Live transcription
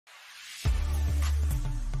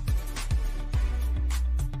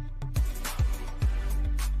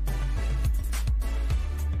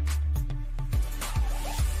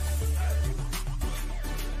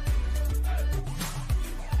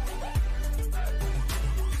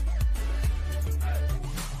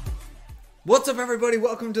What's up, everybody?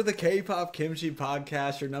 Welcome to the Kpop Kimchi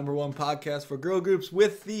podcast, your number one podcast for girl groups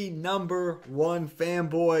with the number one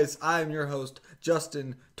fanboys. I am your host,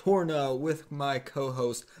 Justin Torno, with my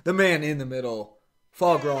co-host, the man in the middle,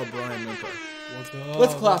 Fograll Brian Limper. What's up?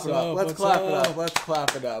 Let's clap it up. Let's clap it up. Let's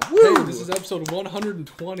clap it up. Woo! Hey, this is episode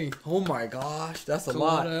 120. Oh my gosh, that's a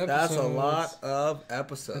lot. That's a lot of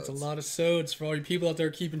episodes. That's a lot of sods for all you people out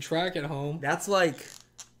there keeping track at home. That's like,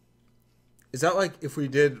 is that like if we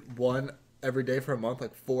did one every day for a month,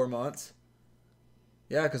 like 4 months?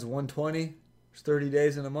 Yeah, because 120, there's 30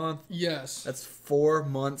 days in a month. Yes. That's 4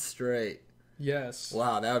 months straight. Yes.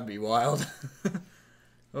 Wow, that would be wild.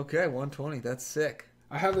 Okay, 120, that's sick.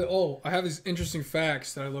 I have these interesting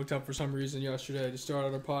facts that I looked up for some reason yesterday to start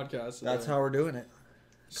on our podcast today. That's how we're doing it.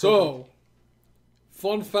 So,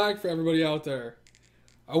 fun fact for everybody out there.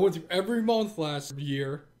 I went through every month last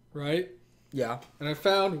year, right? Yeah. And I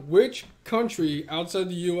found which country outside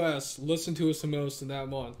the U.S. listened to us the most in that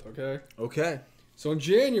month, okay? Okay. So in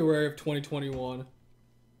January of 2021,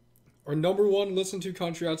 our number one listened to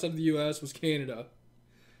country outside of the U.S. was Canada.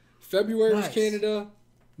 February was Canada.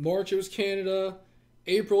 March it was Canada.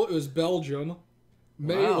 April it was Belgium.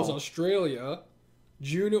 May it was Australia.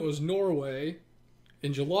 June it was Norway.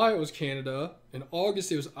 In July it was Canada. In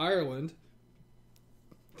August it was Ireland.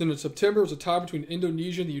 Then in September it was a tie between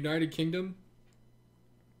Indonesia and the United Kingdom.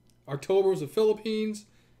 October was the Philippines.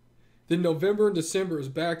 Then November and December was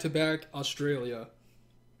back-to-back Australia.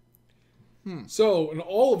 So, in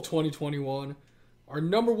all of 2021, our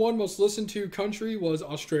number one most listened to country was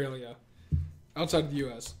Australia, outside of the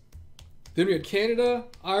U.S. Then we had Canada,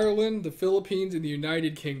 Ireland, the Philippines, and the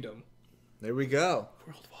United Kingdom. There we go.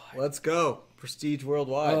 Worldwide. Let's go. Prestige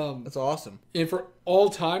worldwide. That's awesome. And for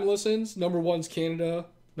all-time listens, number one's Canada,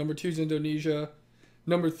 number two is Indonesia,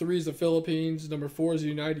 number three is the Philippines, number four is the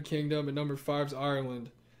United Kingdom, and number five is Ireland.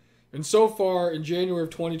 And so far, in January of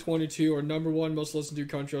 2022, our number one most listened to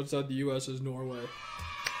country outside the U.S. is Norway.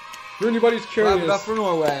 For anybody's curious, Clap it up for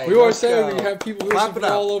Norway. we always say we have people who listen from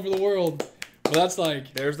all over the world. But that's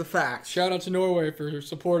like, there's the facts. Shout out to Norway for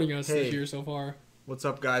supporting us this year so far. What's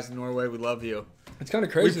up, guys in Norway? We love you. It's kind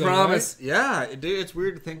of crazy. We promise. Right? Yeah, dude, it's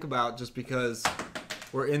weird to think about just because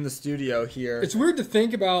we're in the studio here. It's weird to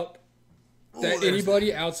think about that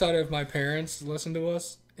anybody outside of my parents listen to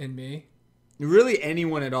us and me. Really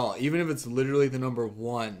anyone at all, even if it's literally the number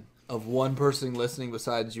one of one person listening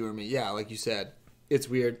besides you or me. Yeah, like you said, it's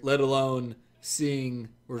weird, let alone seeing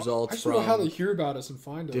results I just don't know how they hear about us and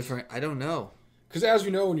find us. Different, I don't know. Because as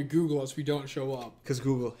you know, when you Google us, we don't show up. Because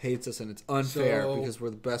Google hates us and it's unfair because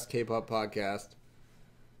we're the best K-pop podcast.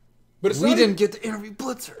 But we didn't get to interview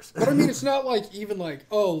blitzers. But I mean, it's not like even like,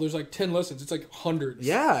 oh, there's like 10 listens. It's like hundreds.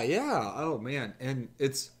 Yeah. Oh, man. And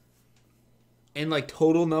it's... And like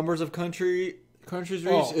total numbers of countries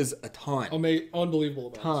reached is a ton. Unbelievable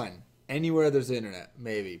amounts. Ton. Anywhere there's internet,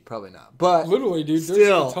 maybe, probably not. But literally, dude,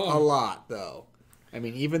 still there's a lot though. I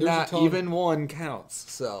mean, even one counts.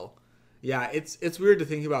 So, yeah, it's weird to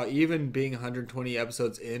think about. Even being 120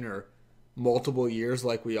 episodes in or multiple years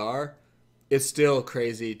like we are, it's still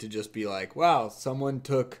crazy to just be like, wow, someone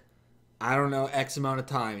took, I don't know, X amount of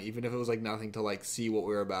time, even if it was like nothing to like see what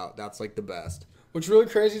we're about. That's like the best. What's really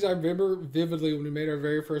crazy is I remember vividly when we made our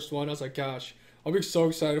very first one, I was like, gosh, I'll be so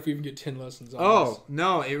excited if we even get 10 listens on this.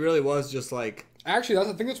 No, it really was just like... Actually, I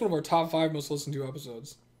think that's one of our top 5 most listened to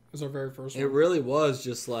episodes. It was our very first one. It really was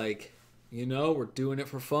just like, we're doing it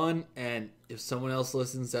for fun, and if someone else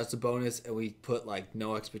listens, that's a bonus, and we put like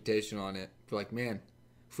no expectation on it. We're like, man,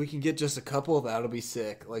 if we can get just a couple, that'll be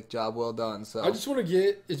sick. Like, job well done. So I just want to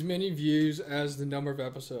get as many views as the number of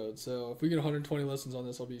episodes. So if we get 120 listens on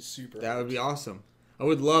this, I'll be super happy. That would be awesome. I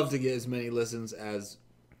would love to get as many listens as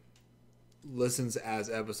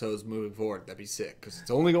episodes moving forward. That'd be sick because it's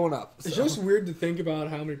only going up. So. It's just weird to think about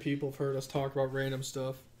how many people have heard us talk about random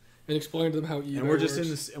stuff and explain to them how eBay and we're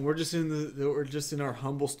works. We're just in our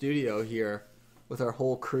humble studio here with our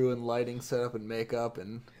whole crew and lighting set up and makeup,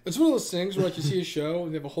 and it's one of those things where like you see a show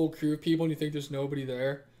and they have a whole crew of people and you think there's nobody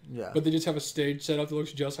there. Yeah. But they just have a stage set up that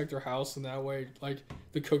looks just like their house, and that way, like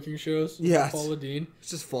the cooking shows. Yeah. Paula Deen. It's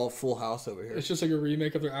just full house over here. It's just like a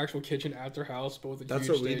remake of their actual kitchen at their house, but with a huge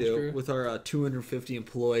stage crew. That's what we do with our 250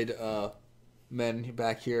 employed men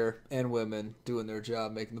back here and women doing their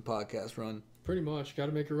job, making the podcast run. Pretty much. Got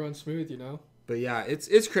to make it run smooth, you know? But yeah,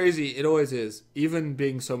 it's crazy. It always is. Even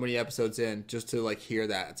being so many episodes in, just to like hear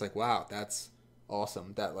that, it's like, wow, that's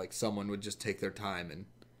awesome. That like someone would just take their time and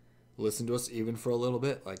listen to us even for a little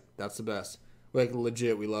bit. Like, that's the best. Like,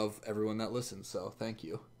 legit, we love everyone that listens, so thank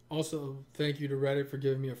you. Also, thank you to Reddit for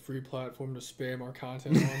giving me a free platform to spam our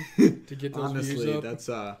content on to get those views up. Honestly, that's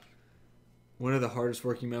one of the hardest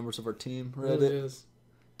working members of our team. Reddit. Really is.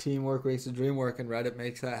 Teamwork makes the dream work, and Reddit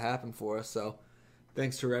makes that happen for us. So,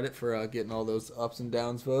 thanks to Reddit for getting all those ups and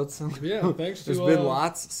downs votes. Yeah, thanks to... There's been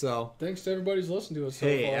lots, so... Thanks to everybody who's listened to us so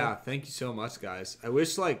far. Yeah, thank you so much, guys. I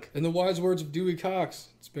wish, In the wise words of Dewey Cox,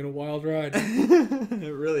 it's been a wild ride.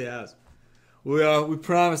 It really has. We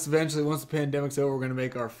promised eventually, once the pandemic's over, we're going to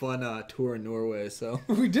make our fun tour in Norway, so...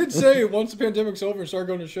 We did say, once the pandemic's over and start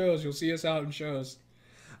going to shows, you'll see us out in shows.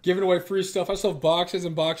 Giving away free stuff. I still have boxes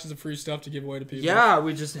and boxes of free stuff to give away to people. Yeah,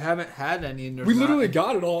 we just haven't had any. We literally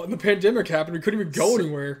got it all, and the pandemic happened. We couldn't even go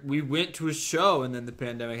anywhere. We went to a show, and then the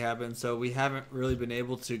pandemic happened, so we haven't really been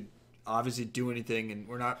able to obviously do anything, and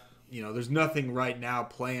we're not, there's nothing right now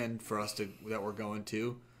planned for us that we're going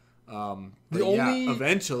to.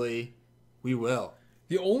 Eventually, we will.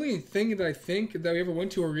 The only thing that I think that we ever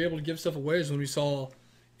went to where we were able to give stuff away is when we saw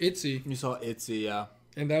ITZY. You saw ITZY, yeah.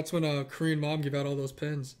 And that's when a Korean mom gave out all those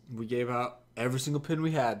pins. We gave out every single pin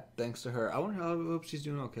we had, thanks to her. I hope she's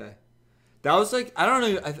doing okay. That was I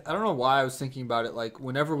don't know why I was thinking about it.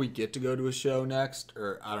 Whenever we get to go to a show next,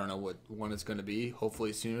 or I don't know what one it's going to be.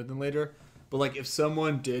 Hopefully sooner than later. But if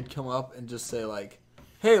someone did come up and just say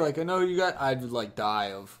hey, I know you got, I'd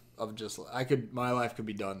die of just my life could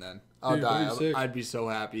be done then. I'll die. I'd be so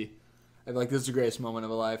happy. I'd be this is the greatest moment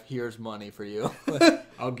of my life. Here's money for you.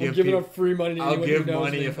 I'll give out free money to anyone. I'll give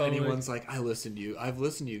money if anyone's I listened to you. I've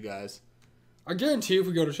listened to you guys. I guarantee if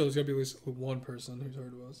we go to shows, there's gonna be at least one person who's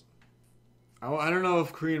heard of us. I don't know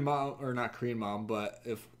if Korean mom, or not Korean mom, but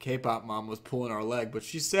if K-pop mom was pulling our leg. But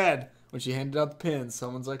she said when she handed out the pins,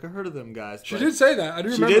 someone's I heard of them guys. She did say that. I do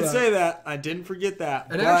remember that. She did say that. I didn't forget that.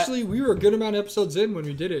 And actually, we were a good amount of episodes in when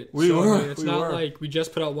we did it. It's not like we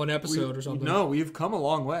just put out one episode or something. No, we've come a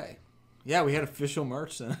long way. Yeah, we had official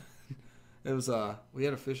merch then. It was we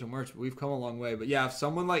had official merch, but we've come a long way. But yeah, if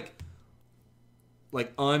someone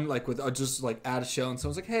just at a show and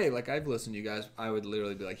someone's hey, I've listened to you guys, I would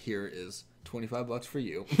literally be here is $25 for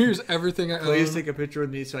you. Here's everything I own. Please take a picture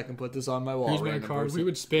with me so I can put this on my wall. Here's my card. We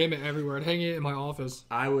would spam it everywhere. I'd hang it in my office.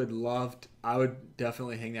 I would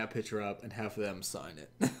definitely hang that picture up and have them sign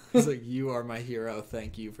it. It's you are my hero.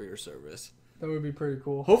 Thank you for your service. That would be pretty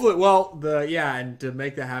cool. Hopefully, and to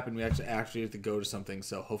make that happen, we actually have to go to something.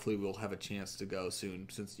 So hopefully, we'll have a chance to go soon.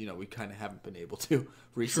 Since we kind of haven't been able to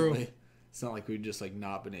recently. True. It's not like we've just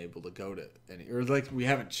not been able to go to any, or we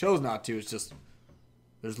haven't chose not to. It's just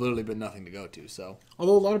there's literally been nothing to go to. So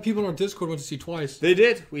although a lot of people in our Discord went to see Twice. They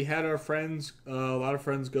did. We had our friends, a lot of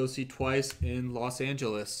friends, go see Twice in Los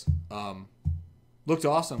Angeles. Looked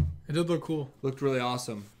awesome. It did look cool. Looked really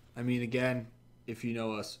awesome. I mean, again. If you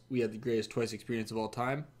know us, we had the greatest Twice experience of all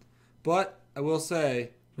time. But I will say...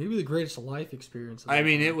 Maybe the greatest life experience.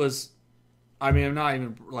 It was... I'm not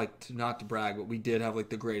even, not to brag, but we did have,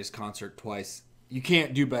 the greatest concert twice. You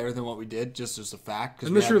can't do better than what we did, just as a fact.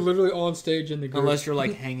 Unless you're literally on stage in the group. Unless you're,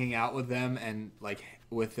 hanging out with them and,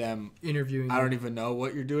 with them... Interviewing them. I don't even know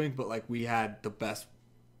what you're doing, but, we had the best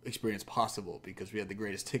experience possible because we had the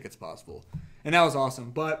greatest tickets possible. And that was awesome.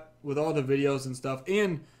 But with all the videos and stuff,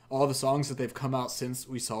 and... all the songs that they've come out since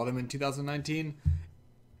we saw them in 2019,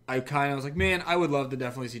 I kind of was man, I would love to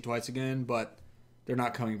definitely see Twice again, but they're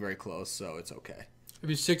not coming very close, so it's okay. It'd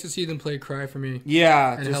be sick to see them play Cry For Me.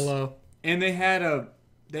 Yeah. And Hello. And they have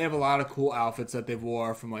a lot of cool outfits that they've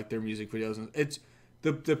wore from their music videos. And it's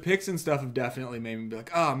the pics and stuff have definitely made me be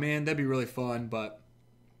oh man, that'd be really fun, but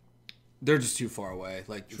they're just too far away.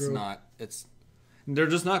 They're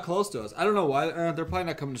just not close to us. I don't know why. They're probably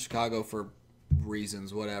not coming to Chicago for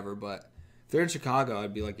reasons, whatever, but if they're in Chicago,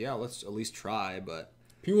 I'd be yeah, let's at least try. But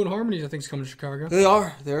P1 Harmonies, I think, is coming to Chicago. They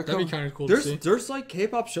are. That'd be kind of cool to see. There's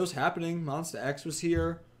K-pop shows happening. Monsta X was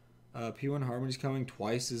here. P1 Harmonies coming.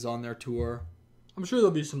 Twice is on their tour. I'm sure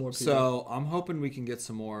there'll be some more people. So I'm hoping we can get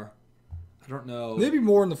some more. I don't know. Maybe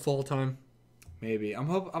more in the fall time. Maybe. I'm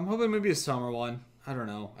hoping maybe a summer one. I don't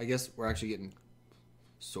know. I guess we're actually getting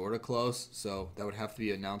sort of close, so that would have to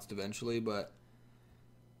be announced eventually, but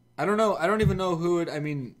I don't know. I don't even know who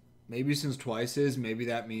maybe since Twice is, maybe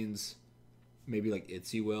that means maybe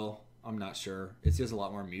ITZY will. I'm not sure. ITZY has a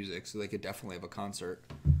lot more music, so they could definitely have a concert.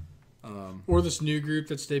 Or this new group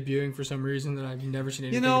that's debuting for some reason that I've never seen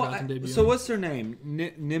anything about them debuting. So what's their name?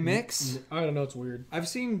 Nimix? I don't know. It's weird.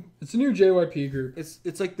 It's a new JYP group. It's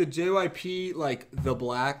the JYP, the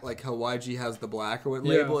black, how YG has the black or what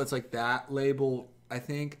label. It's that label, I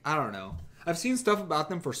think. I don't know. I've seen stuff about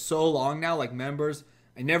them for so long now, members.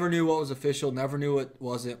 I never knew what was official, never knew what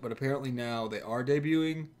wasn't, but apparently now they are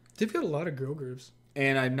debuting. They've got a lot of girl groups.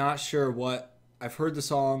 And I'm not sure what... I've heard the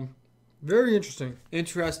song. Very interesting.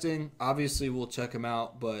 Interesting. Obviously, we'll check them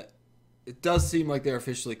out, but it does seem like they're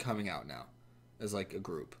officially coming out now as, a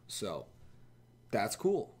group. So, That's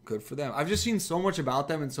cool. Good for them. I've just seen so much about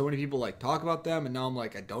them and so many people like talk about them, and now I'm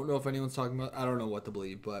like, I don't know if anyone's talking about. I don't know what to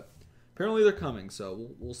believe, but apparently they're coming, so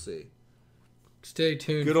we'll see. Stay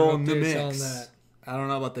tuned. Good old Nemix. On that. I don't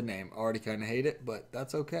know about the name. I already kind of hate it, but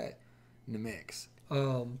that's okay. Nemix.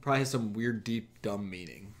 Probably has some weird, deep, dumb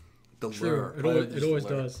meaning. The lure. It always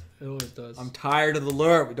does. It always does. I'm tired of the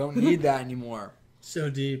lure. We don't need that anymore. So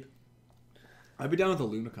deep. I'd be down with a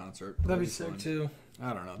Luna concert. That'd be sick too.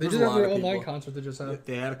 I don't know. They did have their online concert they just had.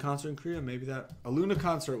 They had a concert in Korea. Maybe a Luna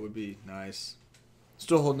concert would be nice.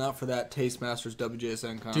 Still holding out for that Tastemaster's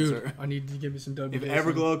WJSN concert. Dude, I need to give me some WJSN. If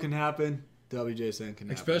Everglow can happen, WJSN can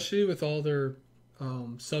happen. Especially with all their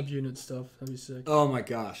subunit stuff. That'd be sick. Oh my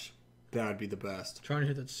gosh. That would be the best. Trying to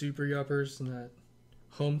hit that Super Yuppers and that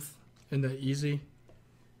Humph and that Easy.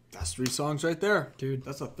 That's 3 songs right there. Dude.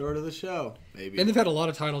 That's a third of the show, maybe. And they've had a lot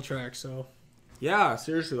of title tracks, so. Yeah,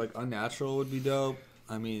 seriously, like Unnatural would be dope.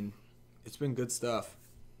 I mean, it's been good stuff.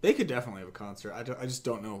 They could definitely have a concert. I just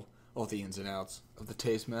don't know all the ins and outs of the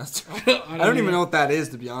Tastemaster. I don't even know what that is,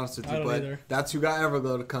 to be honest with you. But that's who got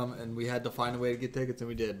Everglow to come, and we had to find a way to get tickets, and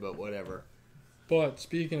we did, but whatever. But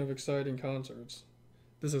speaking of exciting concerts,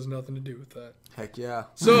 this has nothing to do with that. Heck yeah.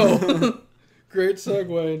 So, great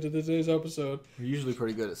segue into today's episode. We're usually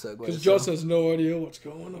pretty good at segues. Because Justin has no idea what's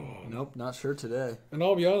going on. Nope, not sure today. And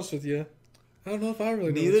I'll be honest with you, I don't know if I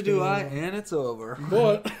really know. Neither do I, and it's over.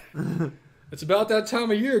 But it's about that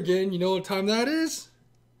time of year again. You know what time that is?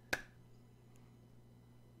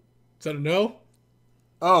 Is that a no?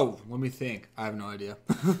 Oh, let me think. I have no idea.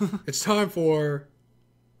 It's time for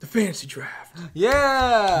the fantasy draft.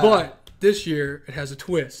 Yeah! But this year, it has a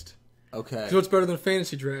twist. Okay. So what's better than a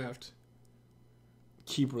fantasy draft?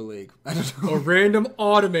 Keeper League. I don't know. A random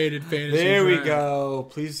automated fantasy draft. There we go.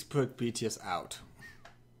 Please put BTS out.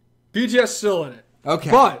 BTS still in it. Okay.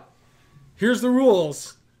 But here's the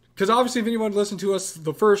rules. Because obviously if anyone listened to us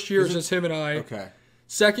the first year, it's just him and I. Okay.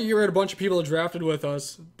 Second year, we had a bunch of people that drafted with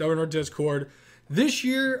us that were in our Discord. This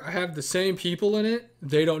year, I have the same people in it.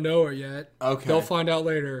 They don't know it yet. Okay. They'll find out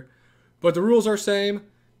later. But the rules are same.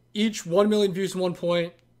 Each 1 million views, 1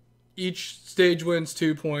 point. Each stage wins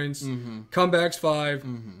 2 points. Mm-hmm. Comebacks 5.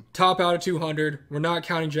 Mm-hmm. Top out at 200. We're not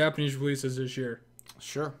counting Japanese releases this year.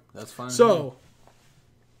 Sure. That's fine. So,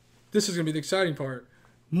 this is going to be the exciting part.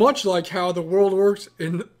 Much like how the world works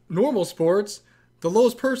in normal sports, the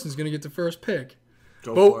lowest person is going to get the first pick.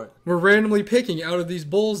 Go for it. We're randomly picking out of these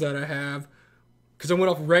bulls that I have, because I went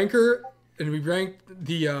off Ranker, and we ranked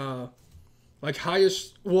the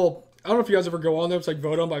highest. Well, I don't know if you guys ever go on there. It's like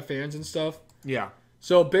vote on by fans and stuff. Yeah.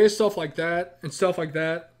 So based off like that and stuff like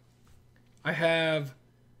that, I have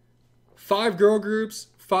 5 girl groups,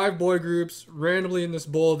 5 boy groups randomly in this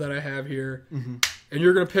bull that I have here. Mm-hmm. And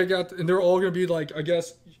you're going to pick out, and they're all going to be like, I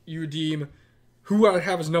guess you deem who I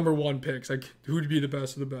have as number 1 picks, like who would be the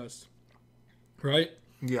best of the best. Right?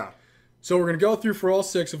 Yeah. So we're going to go through for all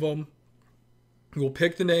 6 of them. We'll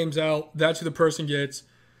pick the names out. That's who the person gets.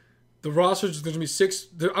 The roster is going to be 6.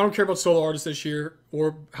 I don't care about solo artists this year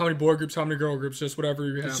or how many boy groups, how many girl groups, just whatever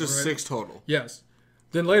you have. It's just 6 total. Yes.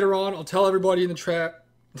 Then later on, I'll tell everybody the trades,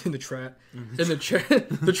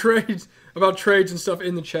 about trades and stuff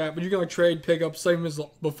in the chat. But you can like trade, pick up, same as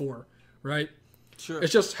before, right? Sure.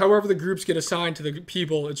 It's just however the groups get assigned to the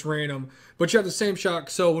people, it's random. But you have the same shot.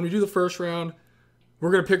 So when we do the first round, we're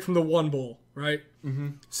going to pick from the 1 bowl, right? Mm-hmm.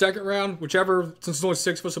 Second round, whichever, since there's only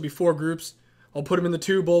 6 of us, it'll be 4 groups. I'll put them in the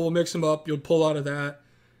 2 bowl, we'll mix them up, you'll pull out of that.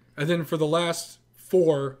 And then for the last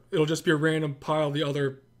 4, it'll just be a random pile of the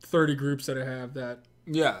other 30 groups that I have that.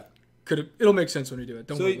 Yeah. It'll make sense when you do it.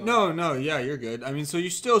 Don't worry about it. Yeah, you're good. I mean, so you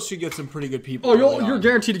still should get some pretty good people. Oh, you're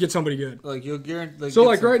guaranteed to get somebody good. Like, you'll guarantee. So,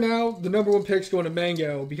 like, right now, the number 1 pick's going to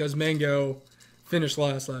Mango because Mango finished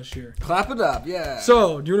last year. Clap it up, yeah.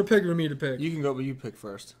 So, do you want to pick or me to pick? You can go, but you pick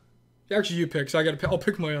first. Actually, you pick, so I'll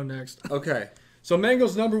pick my own next. Okay. So,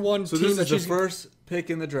 Mango's number 1 so team. This is the first pick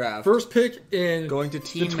in the draft. First pick in going to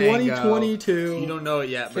Team the 2022. Mango. You don't know it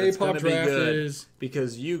yet, but Kpop it's going to be good is,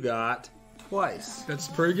 because you got twice. That's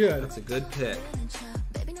pretty good. That's a good pick.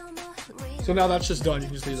 So now that's just done. You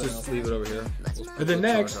can just leave that Just out. leave it over here. And then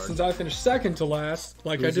next, since I finished second to last,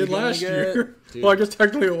 like I did last year. Well, I guess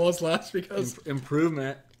technically it was last because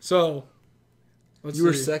improvement. So let's see. You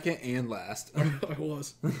were second and last. I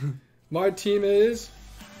was. My team is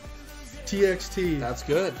TXT. That's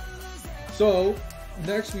good. So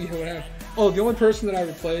next we have. Oh, the only person that I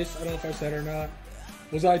replaced, I don't know if I said it or not,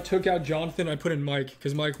 was I took out Jonathan. I put in Mike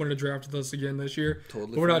because Mike wanted to draft with us again this year.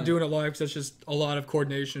 Totally. But we're not doing it live because that's just a lot of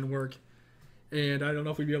coordination work. And I don't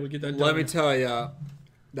know if we'd be able to get that done. Let me tell you,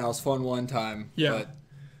 that was fun one time. Yeah. But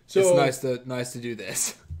so it's nice to do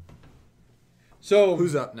this. So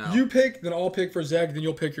who's up now? You pick, then I'll pick for Zeg, then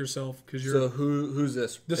you'll pick yourself because you're. So who's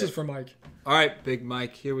this? This is for Mike. All right, Big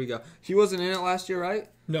Mike. Here we go. He wasn't in it last year, right?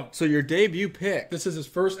 No. So your debut pick. This is his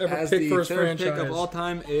first ever as pick for his the third franchise. pick of all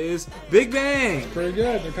time is Big Bang. Pretty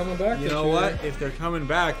good. They're coming back. You know what? If they're coming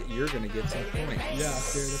back, you're gonna get some points. Yeah,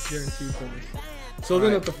 that's guaranteed points. So all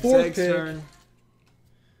then right, at the fourth Zeg's pick, turn.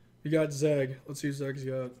 you got Zeg. Let's see who Zeg's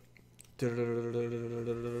got.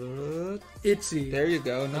 Itzy. There you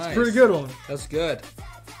go. Nice. That's a pretty good one. That's good.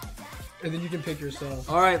 And then you can pick yourself.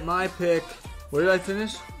 All right, my pick. Where did I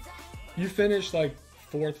finish? You finished like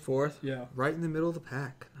fourth. Fourth? Yeah. Right in the middle of the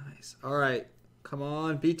pack. Nice. All right. Come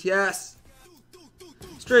on, BTS.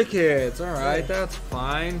 Stray Kids. All right, that's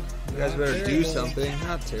fine. You guys better do something.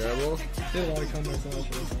 Not terrible. Did a lot of comebacks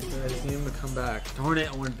last year. I just need them to come back. Darn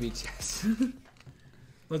it, I want BTS.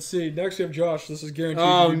 Let's see. Next we have Josh. This is guaranteed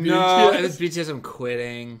Oh, to be no. BTS. It's BTS. I'm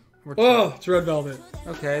quitting. Oh, it's Red Velvet.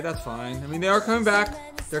 Okay, that's fine. I mean, they are coming back.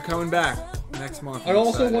 They're coming back next month. I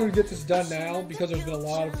also wanted to get this done now because there's been a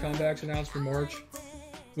lot of comebacks announced for March,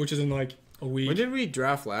 which is in like a week. When did we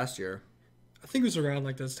draft last year? I think it was around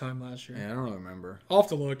like this time last year. Yeah, I don't really remember. I'll have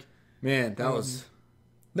to look. Man, that was...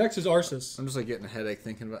 Next is Arceus. I'm just like getting a headache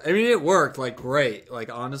thinking about. I mean, it worked like great. Like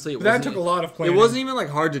honestly, that took a lot of planning. It wasn't even like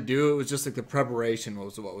hard to do. It was just like the prepreparation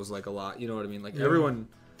was what was like a lot. You know what I mean? Like everyone.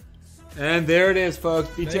 And there it is, folks.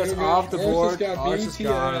 BTS off the board. Arceus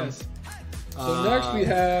got BTS. So next we Um,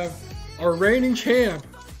 have our reigning champ,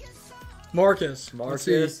 Marcus.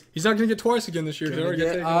 Marcus. He's not gonna get twice again this year. Gonna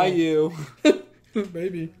get IU. IU.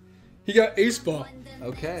 Maybe. He got Aespa.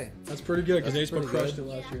 Okay. That's pretty good because That's Aespa pretty crushed good. it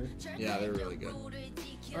last year. Yeah, they're really good.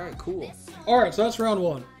 All right, cool. All right, so that's round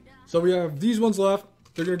one. So we have these ones left.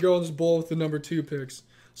 They're gonna go in this bowl with the number 2 picks.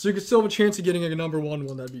 So you can still have a chance of getting a number 1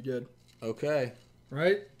 one. That'd be good. Okay.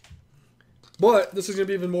 Right? But this is going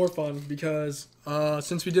to be even more fun because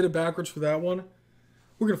since we did it backwards for that one,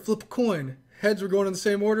 we're going to flip a coin. Heads are going in the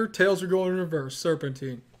same order. Tails are going in reverse.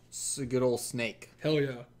 Serpentine. It's a good old snake. Hell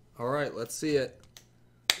yeah. All right, let's see it.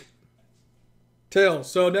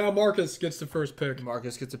 Tails. So now Marcus gets the first pick.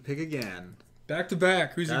 Marcus gets a pick again. Back to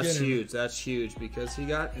back. Who's he That's getting? huge. That's huge because he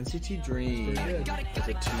got NCT Dream Pretty good. as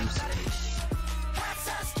a 2 seed.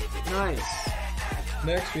 Nice.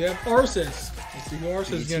 Next we have Arceus. Let's see who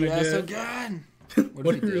Arceus is going to BTS get. again.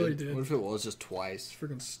 What he really did. What if it was just twice?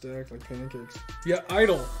 Freaking stacked like pancakes. Yeah,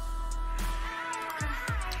 Idol.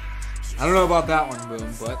 I don't know about that one,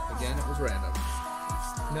 Boom, but again, it was random.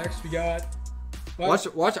 Next we got...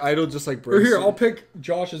 Watch Idol just like Or here, I'll pick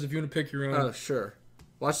Josh's if you want to pick your own. Oh, sure.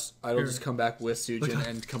 Watch Idol just come back with Sujin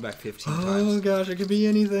and come back 15 times. Oh gosh, it could be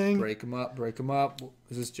anything. Break him up, break him up.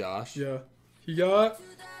 Is this Josh? Yeah. He got...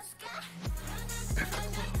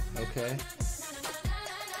 Okay.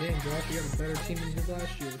 Damn, Josh, you got a better team than you did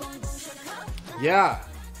last year. Yeah.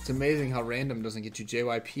 It's amazing how random doesn't get you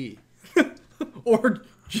JYP. Or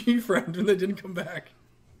G-Friend when they didn't come back.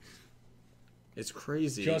 It's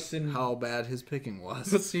crazy Justin. how bad his picking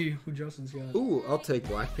was. Let's see who Justin's got. Ooh, I'll take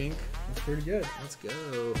Blackpink. That's pretty good. Let's go.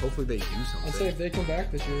 Hopefully they do something. I'll say if they come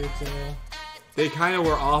back this year, it's They kind of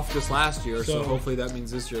were off this last year, so So- hopefully that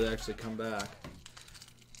means this year they actually come back.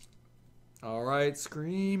 All right,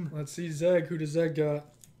 Scream. let's see Zeg. Who does Zeg got?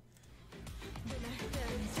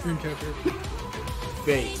 Dreamcatcher.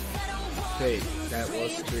 Fate. Fate. That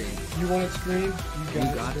was Scream. You wanted Scream?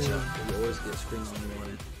 You gotcha. Scream. You always get Scream when you want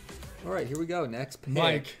it. All right, here we go. Next pick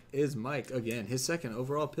Mike. is Mike again. His second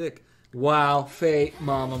overall pick. Wow, Fate,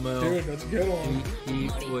 Mama Moo. Dude, that's a good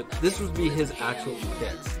one. This would be his actual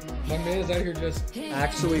pick. My man is out here just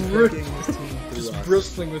Actually Br- picking his team through just us.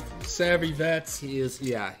 bristling with savvy vets. He is,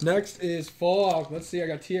 yeah. Next is Fog. Let's see. I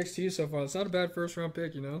got TXT so far. It's not a bad first round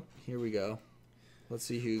pick, you know. Here we go. Let's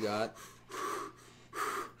see who you got.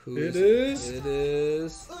 It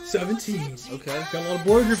is 17. Okay. Got a lot of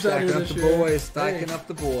boy groups out Stacking here up this the year. boys. Stacking Hey. up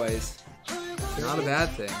the boys. Not a bad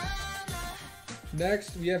thing.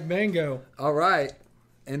 Next, we have Mango. All right.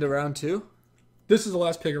 End of round 2. This is the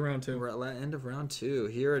last pick of round 2. We're at the end of round 2.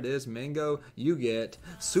 Here it is. Mango, you get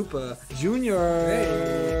Super Junior.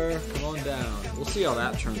 Hey. Come on down. We'll see how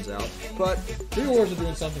that turns out. But Three Wars are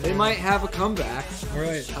doing something. they might have a comeback. All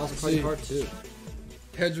right. House let's Party see. Part 2.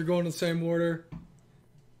 Heads are going in the same order.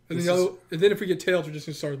 And This then if we get tails, we're just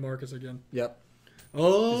going to start with Marcus again. Yep.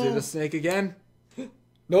 Oh. Is it a snake again?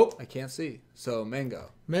 Nope. I can't see. So, Mango.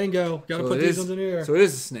 Mango. Got to So put it these is- ones in here. So it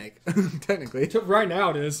is a snake, technically. Right now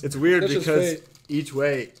it is. It's weird That's just because fate. each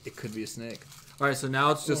way it could be a snake. All right, so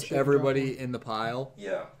now it's just shit, everybody in the pile.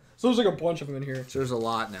 Yeah. So there's like a bunch of them in here. So there's a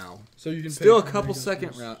lot now. So you can Still a pick couple Mango's second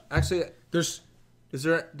first. round. Actually, There's Is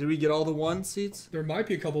there? Did we get all the 1 seeds? There might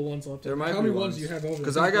be a couple ones left. There might be. How many ones do you have over there?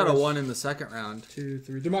 Because I got a 1 in the second round. 2,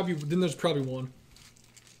 3. There might be. Then there's probably 1.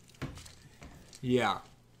 Yeah.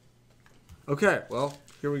 Okay. Well,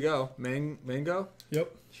 here we go. Mango.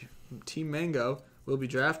 Yep. Team Mango will be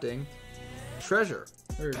drafting Treasure.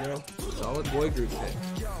 There you go. Solid boy group pick.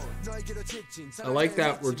 I like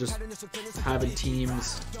that we're just having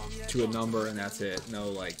teams to a number and that's it. No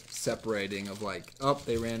like separating of like, oh,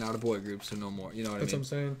 they ran out of boy groups, so no more. You know what I mean? That's what I'm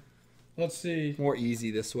saying. Let's see. More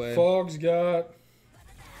easy this way. Fog's got.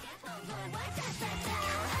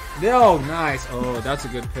 No, nice. Oh, that's a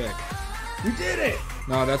good pick. We did it.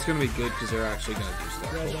 No, that's gonna be good because they're actually gonna do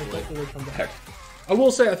stuff. Yeah, hopefully come back. I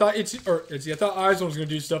will say I thought I thought Eisen was gonna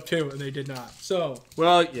do stuff too, and they did not. So.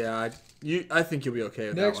 Well, yeah, I think you'll be okay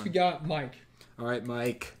with that one. Next we got Mike. All right,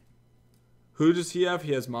 Mike. Who does he have?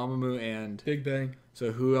 He has Mamamoo and Big Bang.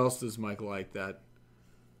 So who else does Mike like? That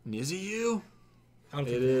Niziu? It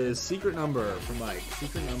is secret number for Mike.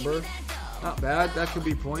 Secret number, not bad. That could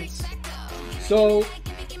be points. So,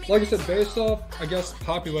 like I said, based off I guess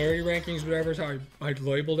popularity rankings, whatever is how I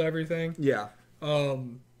labeled everything. Yeah.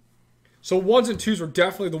 So 1s and 2s were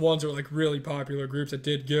definitely the ones that were like really popular groups that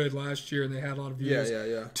did good last year and they had a lot of views.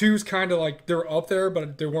 Yeah. 2s kind of like they were up there,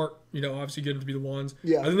 but they weren't, obviously good to be the 1s.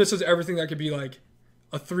 Yeah. I think this is everything that could be like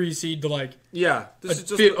a 3 seed to like this is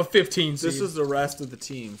just a 15 seed. This is the rest of the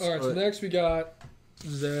teams. All right, so next we got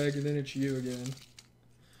Zeg, and then it's you again.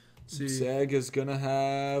 Let's see. Zeg is gonna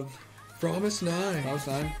have Promise 9. Promise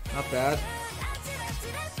 9, not bad.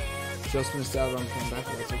 Just missed out on coming back,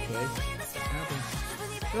 but that's okay.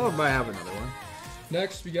 Oh, might have another one.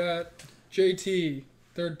 Next, we got JT,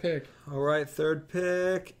 3rd pick. All right, 3rd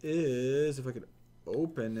pick is, if I could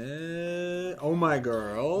open it. Oh, my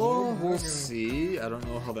girl. We'll see. I don't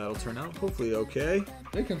know how that'll turn out. Hopefully, okay.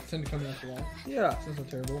 They can tend to come after that. Yeah. It's not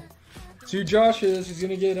terrible. So, Josh he's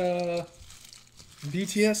going to get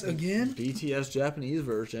BTS again? BTS Japanese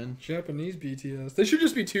version. Japanese BTS. They should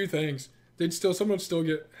just be 2 things. Someone would still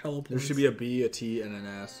get hella points. There should be a B, a T, and an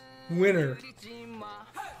S. Winner.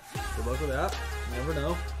 Good luck with that. Never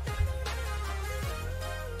know.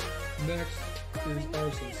 Next is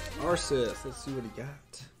Arsis. Arsis. Let's see what he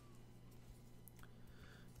got.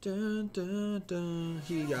 Dun, dun, dun.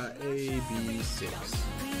 He got AB6.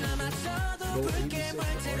 Go AB6 for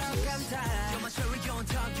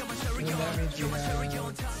Arsis. And that means you have...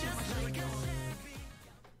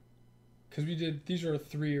 Because we did... These are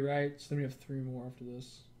 3, right? So then we have 3 more after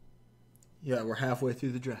this. Yeah, we're halfway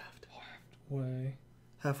through the draft.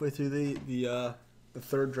 Halfway through the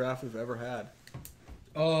 3rd draft we've ever had.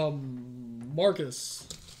 Marcus.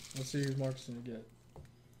 Let's see who Marcus is going to get.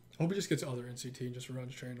 I hope he just gets other NCT and just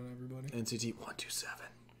runs train on everybody. NCT 127.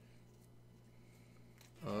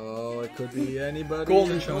 Oh, it could be anybody.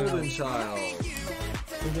 Golden Child. Golden Child.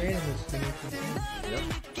 The randomness. Yep.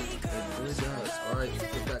 It really does. All right,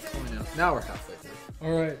 get that coin out. Now we're halfway through.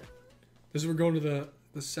 All right. We're going to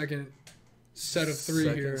the second set of 3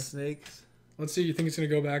 second here. Snakes. Let's see. You think it's going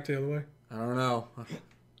to go back the other way? I don't know.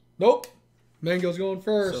 Nope. Mango's going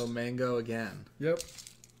first. So Mango again. Yep.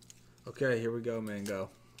 Okay, here we go,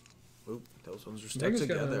 Mango. Oop, those ones are stuck Mango's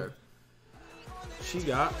together. She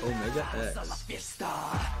got Omega X.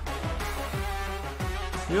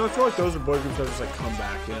 I feel like those are boy groups that just like come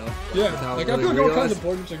back, Yeah, like I feel like all kinds of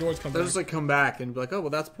boy groups like always come back. They'll just like come back and be like, oh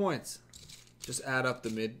well, that's points. Just add up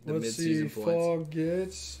the mid-season points. Fog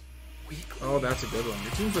gets. Oh, that's a good one.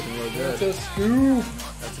 Your team's looking really good. That's a scoop.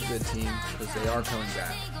 That's a good team because they are coming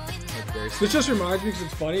back. This just reminds me because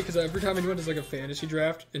it's funny because every time anyone does like a fantasy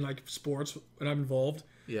draft in like sports and I'm involved,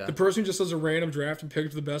 the person who just does a random draft and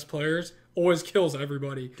picks the best players always kills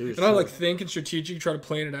everybody. Dude, and I like think and strategic, try to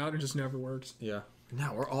plan it out, and it just never works. Yeah.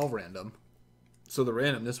 Now we're all random, so the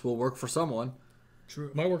randomness will work for someone. True.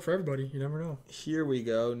 It might work for everybody. You never know. Here we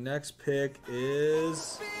go. Next pick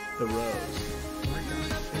is the Rose.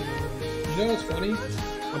 You know what's funny?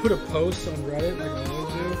 I put a post on Reddit like I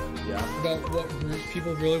always do. Yeah. About what groups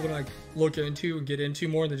people really want to like look into and get into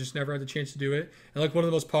more, and they just never had the chance to do it. And like one of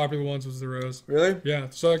the most popular ones was the Rose. Really? Yeah.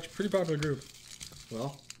 So like pretty popular group.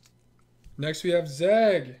 Well. Next we have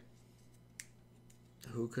Zeg.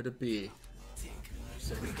 Who could it be?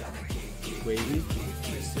 Wavy?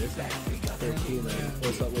 They're cool, man.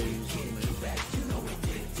 What's that Wavy?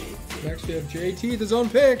 Next we have JT, his own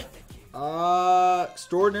pick.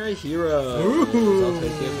 Extraordinary Heroes. Ooh. I'll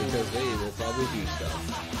take it because they will probably do stuff.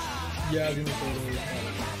 Yeah, I was gonna say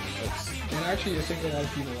those. And actually, I think a lot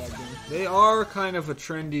of people like them. They are kind of a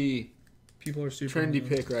trendy. People are super trendy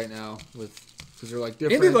pick right now because they're like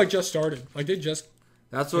different. And they like just started. Like they just.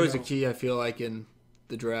 That's always a key. I feel like in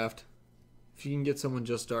the draft. If you can get someone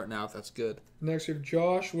just starting out, that's good. Next we have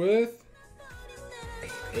Josh with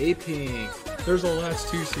A-Pink. There's the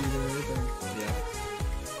last 2 seed there, I think.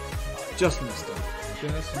 Yeah. Just missed them.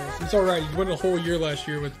 It's alright. You went a whole year last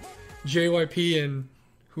year with JYP and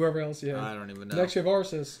whoever else you had. I don't even know. Next you have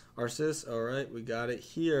Arsis. Arsis, alright, we got it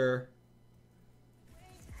here.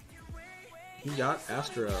 He got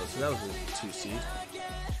Astro, so that was a 2 seed.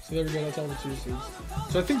 So there we go, that's all the 2 seeds.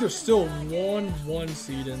 So I think there's still one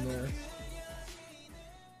seed in there.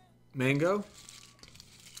 Mango.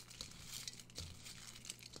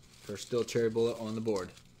 There's still Cherry Bullet on the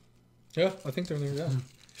board. Yeah, I think they're there, yeah.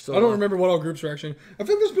 I don't remember what all groups are actually. I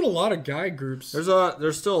think there's been a lot of guy groups.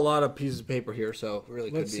 There's still a lot of pieces of paper here, so it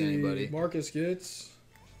really could be anybody. Marcus gets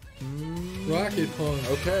Rocket Punch.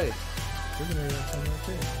 Okay. They're gonna have some right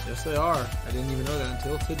there. Yes, they are. I didn't even know that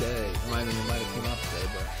until today. I mean, it might have come out today,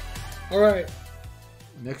 but. All right.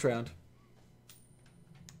 Next round.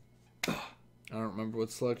 I don't remember what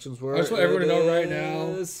selections were. I just want everyone to know right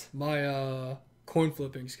now. My coin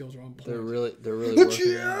flipping skills are on point. They're really working.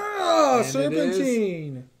 Yeah,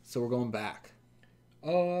 Serpentine. So we're going back.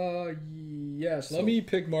 Yes. Let me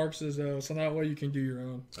pick Marx's though, so that way you can do your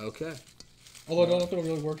own. Okay. Although I don't know if it'll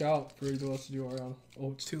really work out for either of us to do our own.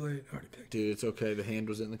 Oh, it's too late. I already picked. Dude, it's okay. The hand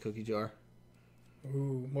was in the cookie jar.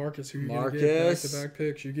 Ooh, Marcus. Who you gonna get? Back-to-back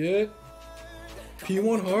picks. You get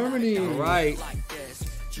P1 Harmony. All right.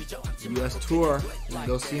 U.S. tour. You can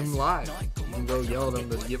go see him live. You can go yell at him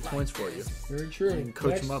to get points for you. Very true. You can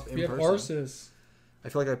coach him up in person. Arsis. I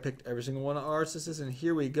feel like I picked every single one of Arsis, and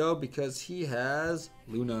here we go because he has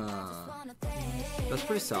Luna. That's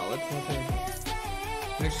pretty solid. Okay.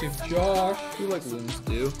 Next to Josh. You like Lunas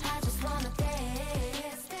do.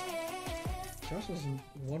 Josh is in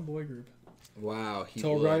one boy group. Wow.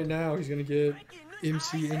 So right now he's gonna get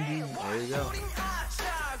MCND. There you go.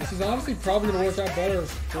 This is honestly probably going to work out better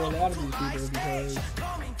for a lot of these people because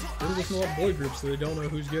they're just not boy groups, so they don't know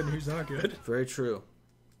who's good and who's not good. Very true.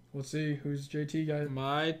 Let's see who's JT guy.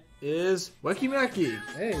 Mine is Wacky Macky.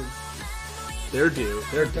 Hey. They're due.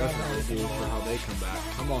 They're definitely due for how they come back.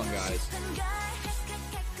 Come on, guys.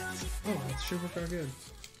 Oh, that should work out good.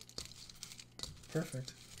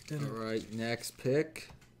 Perfect. All right, next pick.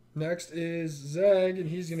 Next is Zeg, and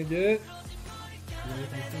he's going to get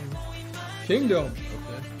Kingdom.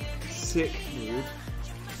 Okay. Sick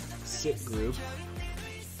group.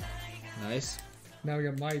 Nice. Now we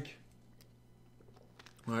got Mike.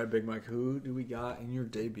 All right, Big Mike. Who do we got in your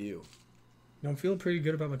debut? No, I'm feeling pretty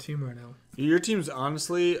good about my team right now. Your team's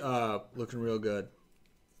honestly looking real good.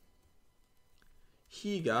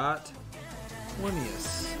 He got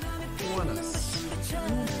 20th.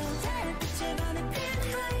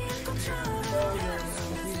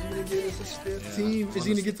 Team. Is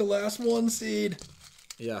he gonna get the last 1 seed?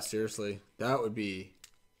 Yeah, seriously. That'd be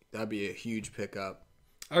a huge pickup.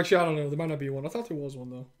 Actually, I don't know. There might not be one. I thought there was one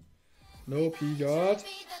though. Nope, he got.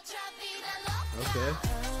 Okay.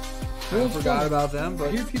 I forgot about them, but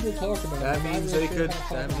I hear people talk about that means they could.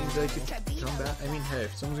 That means they could come back. I mean, hey,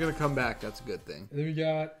 if someone's gonna come back, that's a good thing. And then we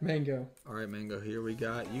got Mango. All right, Mango. Here we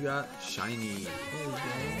got. You got Shiny. There we go.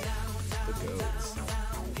 The goats.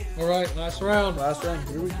 All right, last round.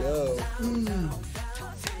 Here we go.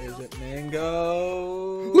 Is it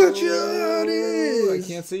Mango? Which it is? I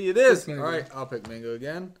can't see. It is. All right, I'll pick Mango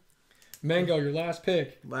again. Mango, your last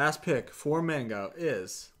pick. Last pick for Mango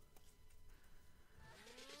is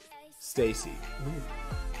Stacy.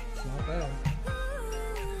 Not bad.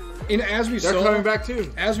 And as we They're saw, coming back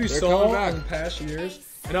too. As we saw in past years,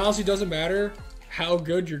 it honestly doesn't matter how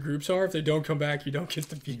good your groups are. If they don't come back, you don't get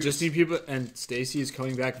the views. You just need people, and Stacy is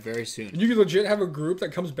coming back very soon. And you can legit have a group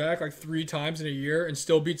that comes back like 3 times in a year and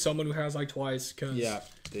still beat someone who has like twice. Cause yeah,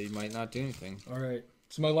 they might not do anything. All right,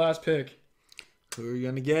 so my last pick. Who are you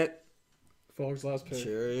gonna get? Fog's last pick.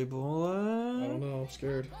 Cherry Bullet. I don't know. I'm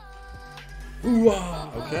scared.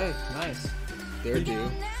 Ooh-ah. Okay, nice. They're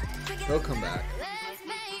due. They'll come back.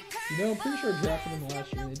 You know, I'm pretty sure I drafted them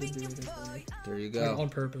last year and they didn't do anything for me. There you go. Like, on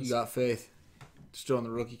purpose. You got faith. Still on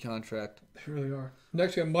the rookie contract. They really are.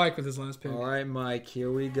 Next, we have Mike with his last pick. All right, Mike.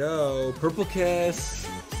 Here we go. Purple Kiss.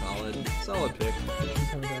 Solid pick.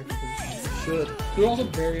 Should. They're also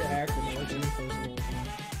very active. I like them personally.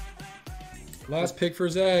 Last pick for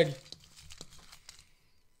Zeg.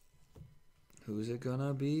 Who's it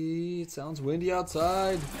gonna be? It sounds windy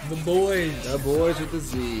outside. The boys. The boys with the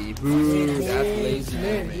Z. Boo. That's lazy.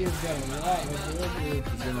 Man, he has got a lot of boy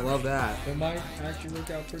groups. He's gonna love that. It might actually work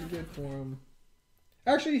out pretty good for him.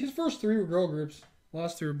 Actually, his first 3 were girl groups.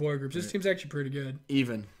 Last 3 were boy groups. His team's actually pretty good.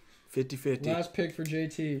 Even. 50-50. Last pick for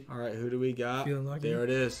JT. All right, who do we got? Feeling lucky. There it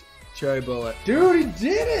is. Cherry Bullet. Dude, he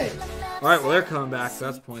did it! All right, well, they're coming back, so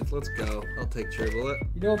that's points. Let's go. I'll take Cherry Bullet.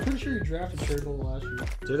 You know, I'm pretty sure you drafted Cherry Bullet last year.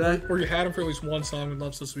 Did I? Or you had him for at least one song when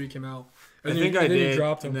Love So Sweet came out. I think I did. Then you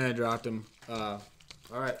dropped him. And then I dropped him. All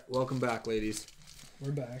right, welcome back, ladies.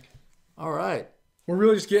 We're back. All right. We're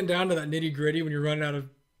really just getting down to that nitty gritty. When you're running out of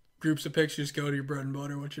groups of picks, you just go to your bread and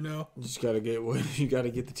butter. What you know. You just gotta get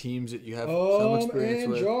the teams that you have some experience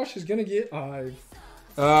and with. Josh is gonna get Ive.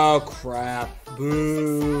 Oh crap!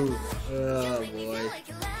 Boo! Oh boy.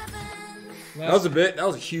 That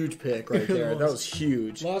was a huge pick right there. That was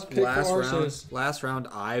huge. Last pick for round. Last round.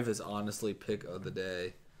 Ive is honestly pick of the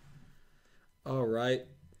day. All right.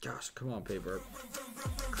 Gosh, come on, paper.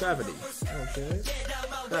 Gravity. Okay.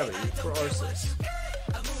 Gravity for Arceus.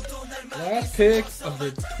 Last pick of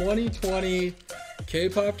the 2020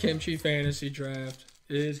 Kpop Kimchi Fantasy Draft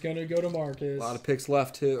is gonna go to Marcus. A lot of picks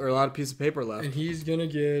left too, or a lot of pieces of paper left. And he's gonna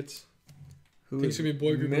get. Who? I think it's gonna be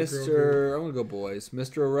boy group or girl Mr. group. I'm gonna go boys.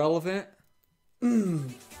 Mr. Irrelevant.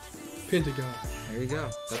 Pentagon. There you go.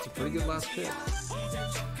 That's a pretty good last pick.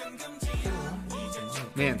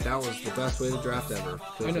 Man, that was the best way to draft ever.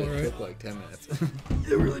 I know, it right? took like 10 minutes.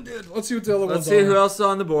 It really did. Let's see what the other ones Let's see who else is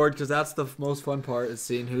on the board, because that's the most fun part, is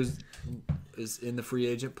seeing who's is in the free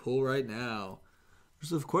agent pool right now.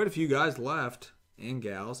 There's quite a few guys left, and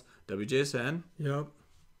gals. WJSN. Yep.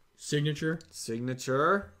 Signature.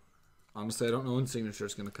 Honestly, I don't know when Signature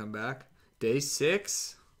is going to come back. Day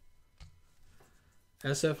 6.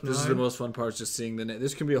 SF9. This is the most fun part, is just seeing the name.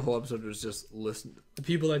 This can be a whole episode where it's just listen. The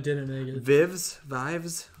people that didn't make it.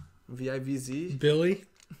 Vivz. V-I-V-Z. Billy.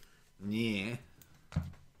 Yeah.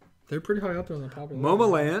 They're pretty high up there on the popular.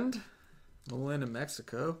 Momoland in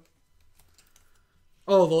Mexico.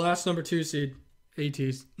 Oh, the last number 2 seed.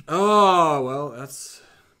 ATs. Oh, well, that's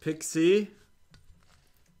pick C.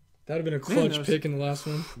 That would have been a clutch pick in the last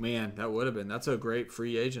one. Man, that would have been. That's a great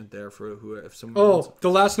free agent there for who if someone. Oh, wants. the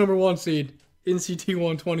last number 1 seed. NCT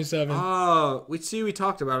 127. Oh, we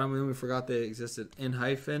talked about them and then we forgot they existed. In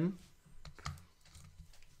hyphen.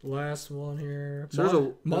 Last one here. So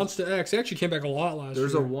there's Monster X. They actually came back a lot last year.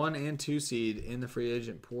 There's a 1 and 2 seed in the free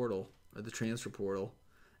agent portal, or the transfer portal,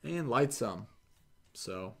 and Lightsum.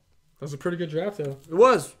 So that was a pretty good draft, though. It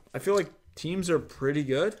was. I feel like teams are pretty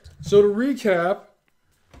good. So to recap,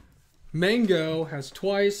 Mango has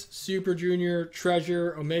twice Super Junior,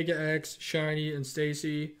 Treasure, Omega X, Shiny, and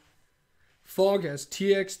Stacy. Fog has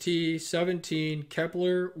TXT, 17,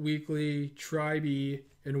 Kepler, Weekly, Tribe,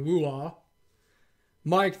 and Wooa.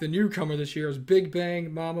 Mike, the newcomer this year, is Big Bang,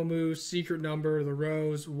 Mamamoo, Secret Number, The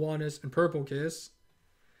Rose, Oneness, and Purple Kiss.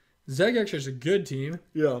 Zeg actually has a good team.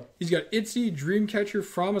 Yeah. He's got Itzy,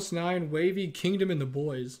 Dreamcatcher, Promise 9, Wavy, Kingdom, and The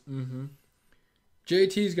Boys. Mm-hmm.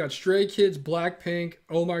 JT's got Stray Kids, Blackpink,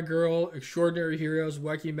 Oh My Girl, Extraordinary Heroes,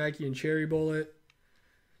 Wacky Macky, and Cherry Bullet.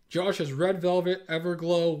 Josh has Red Velvet,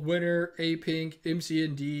 Everglow, Winner, A-Pink,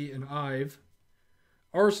 MC&D, and Ive.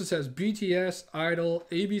 Arceus has BTS, Idol,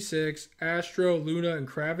 AB6, Astro, Luna, and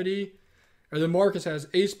Gravity. And then Marcus has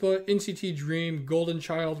aespa, NCT Dream, Golden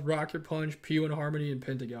Child, Rocket Punch, P1 Harmony, and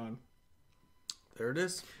Pentagon. There it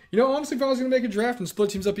is. You know, honestly, if I was going to make a draft and split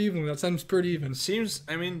teams up evenly, that sounds pretty even.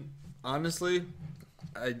 Honestly,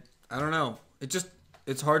 I don't know.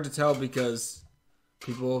 It's hard to tell because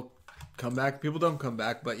people come back, people don't come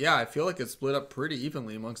back. But yeah, I feel like it's split up pretty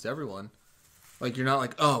evenly amongst everyone. Like, you're not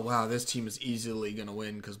like, oh, wow, this team is easily going to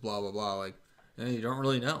win because blah, blah, blah. Like, you don't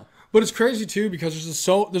really know. But it's crazy, too, because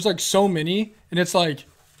there's so many, and it's like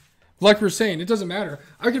we're saying, it doesn't matter.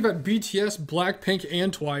 I could have had BTS, Blackpink,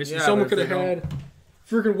 and twice, and someone could have had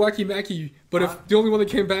freaking Wacky Macky. But if the only one that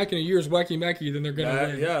came back in a year is Wacky Macky, then they're going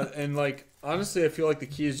to win. Yeah, and, like, honestly, I feel like the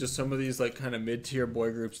key is just some of these, like, kind of mid-tier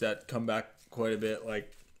boy groups that come back quite a bit.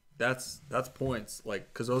 Like, that's points,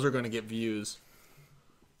 like, because those are going to get views.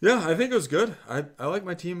 Yeah, I think it was good. I like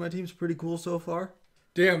my team. My team's pretty cool so far.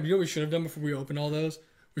 Damn, you know what we should have done before we opened all those?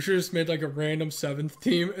 We should have just made like a random 7th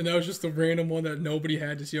team, and that was just the random one that nobody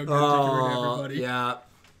had to see how good they could everybody. Yeah,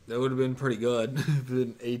 that would have been pretty good.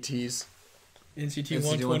 Been ATs. NCT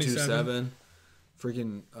 127.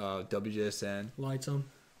 Freaking WJSN. Lights them.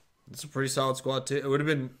 It's a pretty solid squad, too. It would have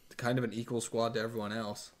been kind of an equal squad to everyone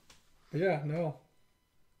else. But yeah, no.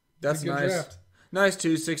 That's nice. Draft. Nice,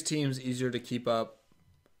 too. 6 teams, easier to keep up.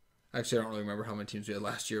 Actually, I don't really remember how many teams we had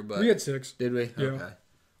last year, but we had 6. Did we? Yeah. Okay.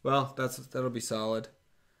 Well, that'll be solid.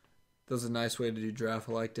 That was a nice way to do draft.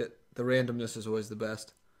 I liked it. The randomness is always the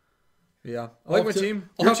best. Yeah, I like my team.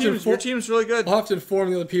 Your team's really good. I'll have to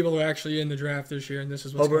inform the other people who are actually in the draft this year, and this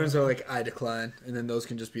is what's going on. are like, I decline, and then those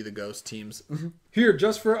can just be the ghost teams. Here,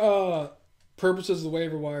 just for purposes of the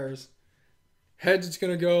waiver wires, Heads, it's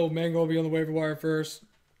going to go. Mango will be on the waiver wire first.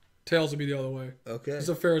 Tails will be the other way. Okay. It's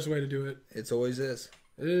the fairest way to do it. It always is.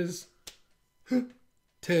 It is.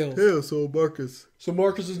 Tails. Yeah, so Marcus. So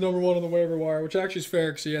Marcus is number 1 on the waiver wire, which actually is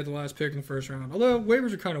fair because he had the last pick in the first round. Although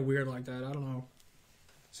waivers are kind of weird like that. I don't know.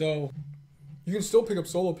 So you can still pick up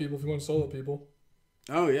solo people if you want solo people.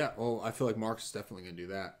 Oh, yeah. Well, I feel like Marcus is definitely going to do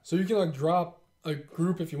that. So you can like drop a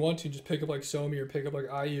group if you want to. Just pick up like Somi or pick up like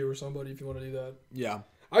IU or somebody if you want to do that. Yeah.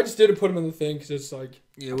 I just didn't put him in the thing because it's like...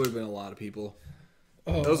 Yeah, it would have been a lot of people.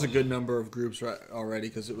 That was a good number of groups already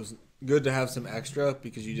because it was good to have some extra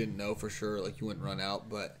because you didn't know for sure. Like, you wouldn't run out.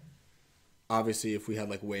 But obviously, if we had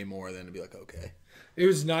like way more, then it'd be like, okay. It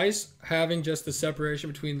was nice having just the separation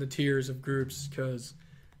between the tiers of groups because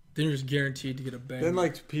then you're just guaranteed to get a banger. Then,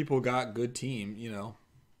 like, people got good team, you know.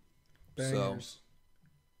 Bangers. So.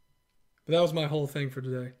 But that was my whole thing for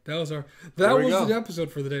today. That was the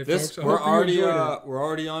episode for the day, folks. We're already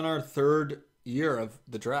on our 3rd year of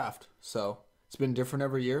the draft, so it's been different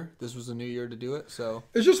every year. This was a new year to do it, so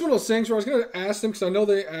it's just one of those things where I was gonna ask them because I know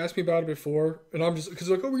they asked me about it before, and I'm just because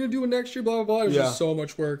like, oh, we're gonna do it next year, blah blah blah. It was just so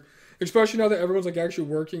much work, especially now that everyone's like actually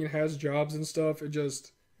working and has jobs and stuff. It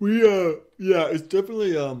just it's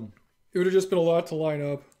definitely it would have just been a lot to line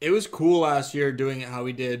up. It was cool last year doing it how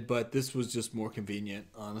we did, but this was just more convenient,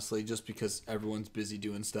 honestly, just because everyone's busy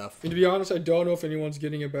doing stuff. And to be honest, I don't know if anyone's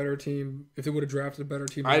getting a better team. If they would have drafted a better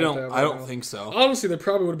team, I don't think so. Honestly, they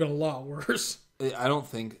probably would have been a lot worse. I don't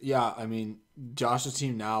think. Yeah, I mean, Josh's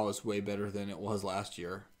team now is way better than it was last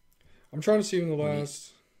year. I'm trying to see in the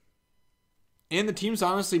last. And the teams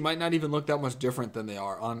honestly might not even look that much different than they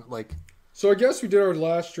are on like. So I guess we did our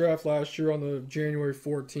last draft last year on the January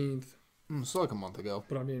 14th. So like a month ago.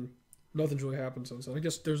 But I mean, nothing's really happened since then. I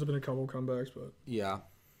guess there's been a couple of comebacks, but yeah.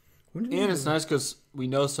 And it's nice because we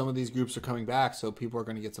know some of these groups are coming back, so people are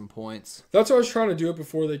going to get some points. That's why I was trying to do it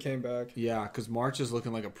before they came back. Yeah, because March is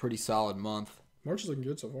looking like a pretty solid month. March is looking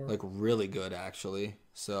good so far. Like really good, actually.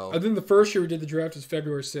 So I think the first year we did the draft is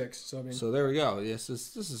February 6th. So I mean, so there we go. Yes,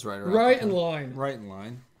 this is right around. Right in line. Right in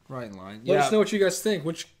line. Right in line. Let us know what you guys think.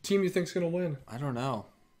 Which team you think's going to win? I don't know.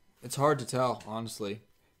 It's hard to tell, honestly.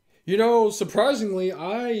 You know, surprisingly,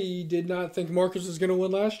 I did not think Marcus was going to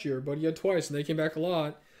win last year, but he had twice, and they came back a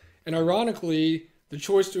lot. And ironically, the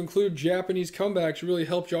choice to include Japanese comebacks really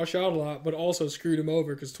helped Josh out a lot, but also screwed him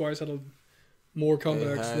over because twice had more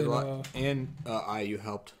comebacks than... and IU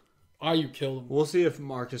helped. IU killed him. We'll see if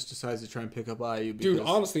Marcus decides to try and pick up IU. Dude,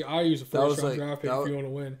 honestly, IU's a first-round draft pick if you want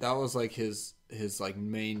to win. That was like his like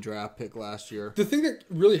main draft pick last year. The thing that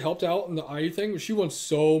really helped out in the IU thing was she won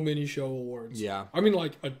so many show awards. Yeah. I mean,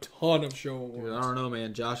 like, a ton of show awards. Dude, I don't know,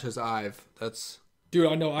 man. Josh has Ive. That's... Dude,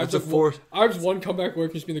 I know. Ive's one comeback away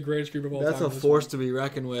from just being the greatest group of all time. That's a force to be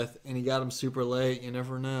reckoned with, and he got him super late. You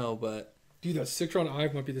never know, but... Dude, that 6th-round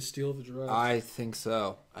Ive might be the steal of the draft. I think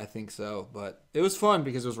so. But it was fun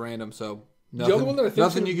because it was random, so...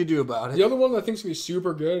 Nothing you could do about it. The other one that I think is going to be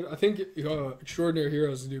super good, I think Extraordinary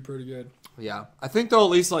Heroes will do pretty good. Yeah. I think they'll at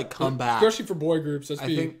least like come back. Especially for boy groups. I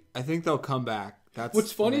think they'll come back. That's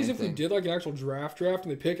what's funny is if we did like an actual draft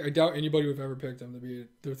and they pick, I doubt anybody would have ever picked them to be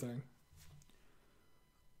their thing.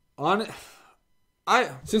 I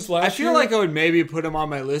feel like I would maybe put him on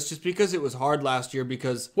my list just because it was hard last year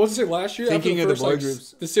because what was it last year? Thinking of the boy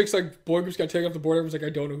groups. The 6 boy groups got taken off the board, everyone's like, I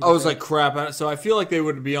don't know who I was like crap. So I feel like they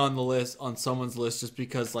would be on the list on someone's list just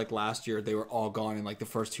because like last year they were all gone in like the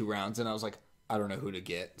first 2 rounds and I was like, I don't know who to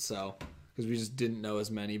get. So because we just didn't know as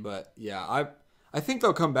many, but yeah, I think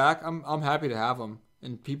they'll come back. I'm happy to have them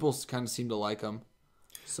and people kind of seem to like them.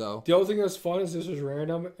 So the other thing that's fun is this was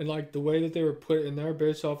random and like the way that they were put in there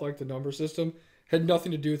based off like the number system had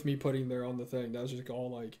nothing to do with me putting there on the thing. That was just all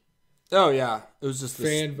like, oh yeah, it was just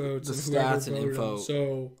fan votes. The stats and info.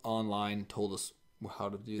 So online told us how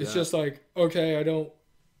to do that. It's just like okay, I don't.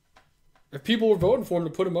 If people were voting for him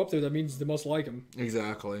to put him up there, that means they must like him.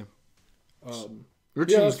 Exactly. Your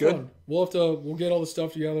team is good. Fun. We'll get all the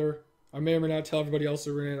stuff together. I may or may not tell everybody else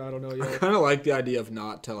that we're in it. I don't know yet. I kind of like the idea of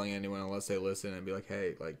not telling anyone unless they listen and be like,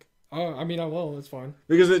 hey, like. I mean, I will. It's fine.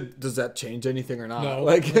 Because does that change anything or not? No,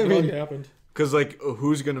 like I mean, it happened. Because, like,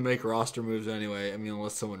 who's going to make roster moves anyway? I mean,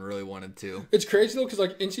 unless someone really wanted to. It's crazy, though, because,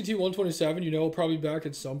 like, NCT 127, will probably be back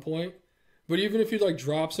at some point. But even if you, like,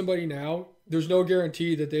 drop somebody now, there's no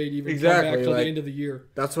guarantee that they'd even come back till the end of the year.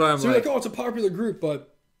 That's why so you're like, oh, it's a popular group,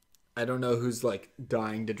 but... I don't know who's, like,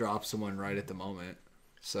 dying to drop someone right at the moment.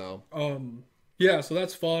 So... yeah, so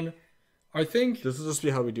that's fun. I think... This will just be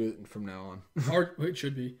how we do it from now on. It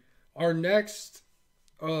should be. Our next...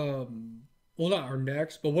 Well, not our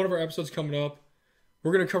next, but one of our episodes coming up,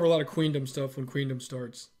 we're going to cover a lot of Queendom stuff when Queendom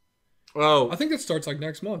starts. Oh. I think it starts like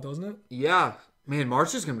next month, doesn't it? Yeah. Man,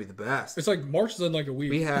 March is going to be the best. It's like March is in like a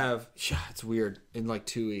week. We have, it's weird, in like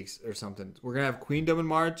 2 weeks or something. We're going to have Queendom in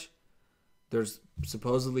March. There's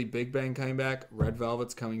supposedly Big Bang coming back. Red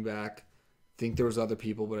Velvet's coming back. I think there was other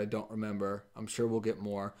people, but I don't remember. I'm sure we'll get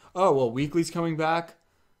more. Oh, well, Weekly's coming back.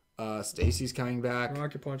 Stacy's coming back.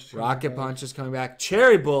 Rocket Punch is coming back.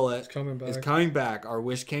 Cherry Bullet is coming back. Our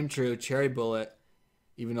wish came true. Cherry Bullet,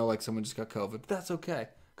 even though like someone just got COVID, but that's okay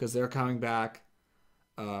because they're coming back.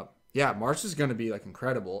 Yeah, March is going to be like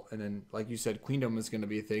incredible, and then like you said, Queendom is going to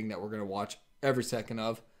be a thing that we're going to watch every second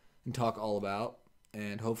of and talk all about,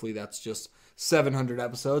 and hopefully that's just 700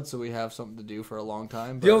 episodes, so we have something to do for a long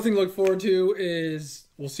time. The other thing to look forward to is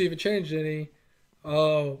we'll see if it changed any.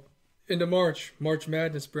 Into March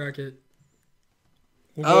Madness bracket.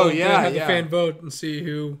 We'll have the fan vote and see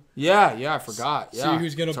who. Yeah, I forgot. See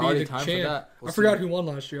who's gonna be the champ. I forgot who won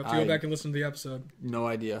last year. I have to go back and listen to the episode. No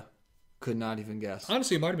idea. Could not even guess.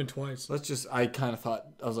 Honestly, it might have been twice. I kind of thought,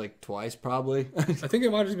 I was like, twice probably. I think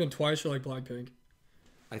it might have been twice for like Blackpink.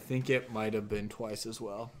 I think it might have been twice as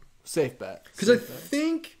well. Safe bet. Because I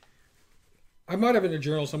think, I might have it in a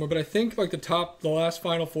journal somewhere, but I think like the last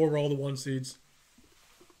Final Four were all the 1 seeds.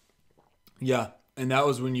 Yeah, and that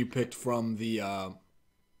was when you picked from the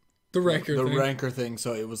ranker thing,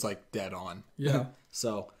 so it was like dead on. Yeah.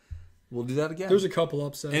 So we'll do that again. There's a couple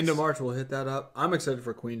upsets. End of March, we'll hit that up. I'm excited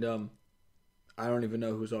for Queendom. I don't even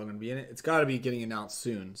know who's all going to be in it. It's got to be getting announced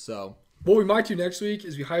soon. So what we might do next week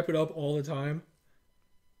is we hype it up all the time,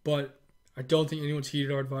 but I don't think anyone's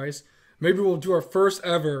heeded our advice. Maybe we'll do our first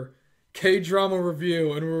ever K-drama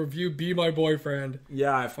review, and we'll review Be My Boyfriend.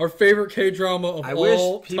 Yeah. Our favorite K-drama of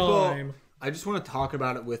all time. I just want to talk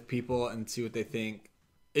about it with people and see what they think.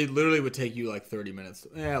 It literally would take you like 30 minutes.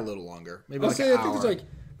 A little longer. Maybe like an hour. I think it's like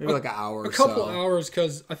maybe like an hour or so. A couple hours,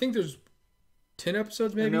 because I think there's 10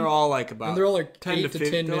 episodes maybe. And they're all like about... And they're all like 10 8 to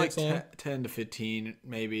 10 minutes long. 10 to 15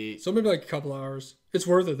 maybe. So maybe like a couple hours. It's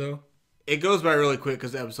worth it though. It goes by really quick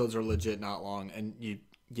because the episodes are legit not long and you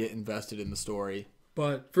get invested in the story.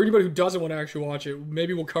 But for anybody who doesn't want to actually watch it,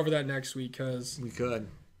 maybe we'll cover that next week because... We could.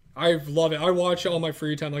 I love it. I watch it on my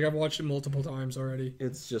free time. Like, I've watched it multiple times already.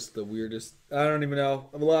 It's just the weirdest. I don't even know.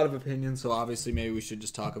 I have a lot of opinions, so obviously maybe we should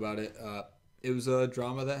just talk about it. It was a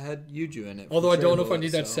drama that had Yuju in it. Although I don't know if I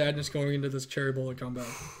need that sadness going into this Cherry Bullet comeback.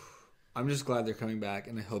 I'm just glad they're coming back,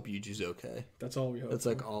 and I hope Yuju's okay. That's all we hope. That's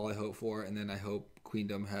like all I hope for, and then I hope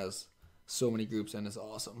Queendom has so many groups and is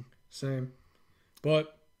awesome. Same.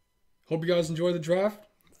 But hope you guys enjoy the draft.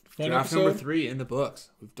 Fun draft episode. Number 3 in the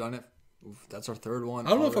books. We've done it. That's our 3rd one.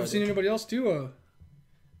 I don't know if I've seen anybody else do a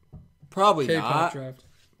probably K-pop not draft.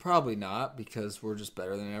 Probably not, because we're just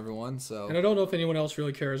better than everyone. So, and I don't know if anyone else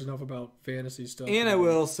really cares enough about fantasy stuff. And I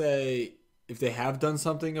will say, if they have done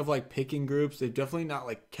something of like picking groups, they've definitely not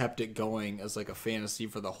like kept it going as like a fantasy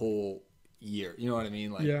for the whole year. You know what I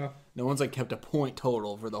mean? Like, yeah. No one's like kept a point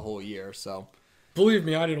total for the whole year. So, believe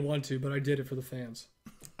me, I didn't want to, but I did it for the fans.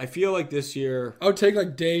 I feel like this year... I would take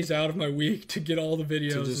like days out of my week to get all the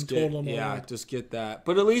videos and total them all. Yeah, just get that.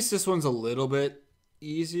 But at least this one's a little bit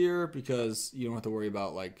easier because you don't have to worry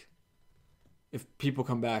about like... If people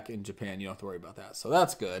come back in Japan, you don't have to worry about that. So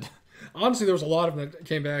that's good. Honestly, there was a lot of them that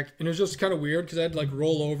came back. And it was just kind of weird because I had like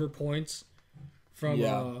roll over points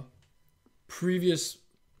from previous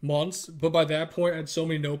months. But by that point, I had so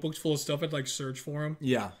many notebooks full of stuff I'd like search for them.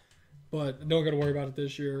 Yeah. But don't got to worry about it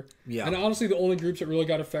this year. Yeah. And honestly, the only groups that really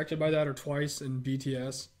got affected by that are Twice and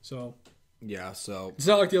BTS. So yeah, so it's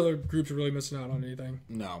not like the other groups are really missing out on anything.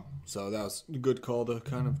 No. So that was a good call to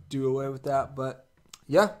kind of do away with that. But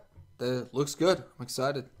yeah, it looks good. I'm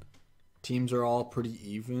excited. Teams are all pretty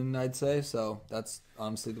even, I'd say. So that's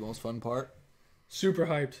honestly the most fun part. Super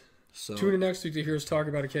hyped. So tune in next week to hear us talk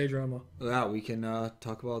about a K-drama. Yeah, we can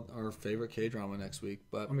talk about our favorite K-drama next week.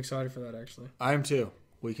 But I'm excited for that, actually. I am too.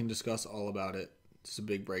 We can discuss all about it. Just a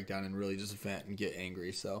big breakdown and really just vent and get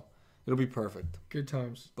angry. So it'll be perfect. Good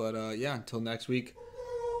times. But yeah, until next week,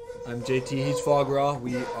 I'm JT. He's Fog Raw.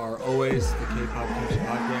 We are always the Kpop Kimchi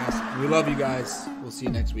podcast. We love you guys. We'll see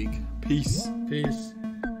you next week. Peace. Peace.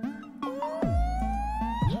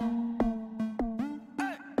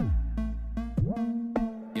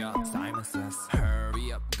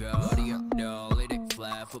 Hurry up, girl. No, let it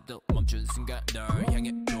fly. Flip the 멈춘 순간 널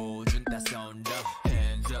향해 도준 다 쏜다.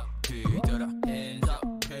 Hands up, 뒤돌아. Hands up,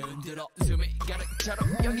 흔들어. 숨이 가는 처럼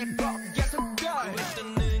여기 벅 계속 가.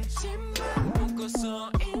 일단 눈치만 보고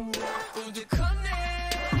서 있나. 우두커